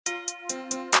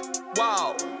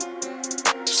Wow.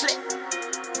 Slick.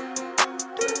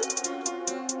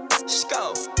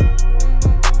 Go.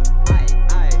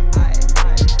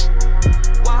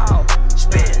 Wow.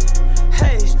 Spin.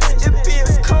 Hey, it be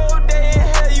a cold day in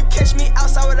hell. You catch me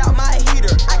outside without my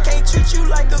heater. I can't treat you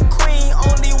like a queen.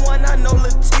 Only one I know,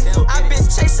 Latifah. I've been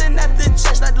chasing at the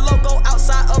chest like the logo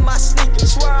outside of my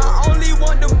sneakers. Swear I only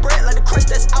want the bread like the crust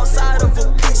that's outside of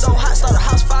a piece. So hot, start a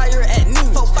house fire at noon.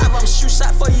 4-5, I'm shoot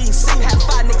shot for you ain't seen. Have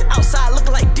 5 niggas outside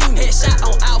looking like demons. Headshot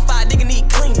on aisle 5, nigga need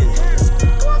cleaning.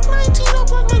 Glock 19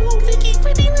 up like my VICKY.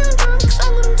 50 round drums, I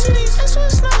love them titties. That's why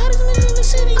it's not hot as niggas in the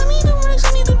city. I need them racks,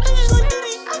 I need them edges like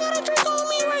Diddy. I got a drink on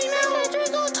me right now. That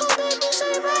drink on told that bitch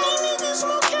say bro. These niggas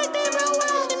smoke crack, they bow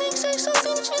wow. The niggas say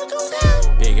something, it's finna go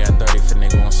down. Big ass 30 for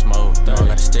nigga want smoke. Know I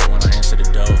got a stick when I answer the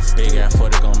door. Big ass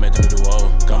 40 gon' make him do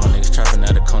WOAH. Got my niggas trapping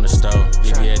at the corner store.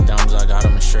 VVA dumbs, I got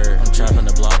them insured. I'm trapping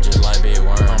the block just like Big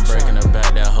Worm. I'm breaking the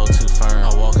back, that hoe too firm.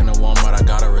 I walk in the Walmart, I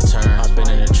gotta return. I been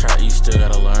in the trap, you still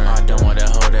gotta learn. I don't want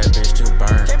that hoe, that bitch too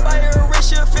burnt. Can't buy her a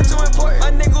wrist, she'll fit too important.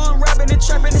 My nigga was rapping and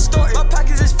trapping and starting. My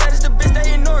pockets as fat as the bitch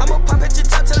they ignore. I'ma pop at your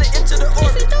top till it enter the If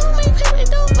orbit. it don't make paper, it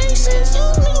don't make sense. You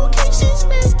nigga cases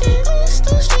back then.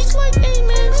 Still streets like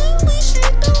amen. Holy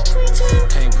shit, don't pretend.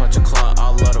 Can't punch a clock,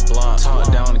 I love the block. Talk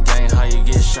down the game, how you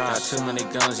get shot. Got too many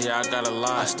guns, yeah, I got a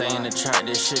lot. I stay in the track,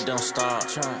 this shit don't stop.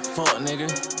 Fuck, nigga.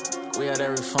 We had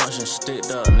every function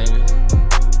sticked up, nigga.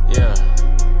 Yeah,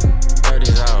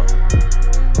 30's out.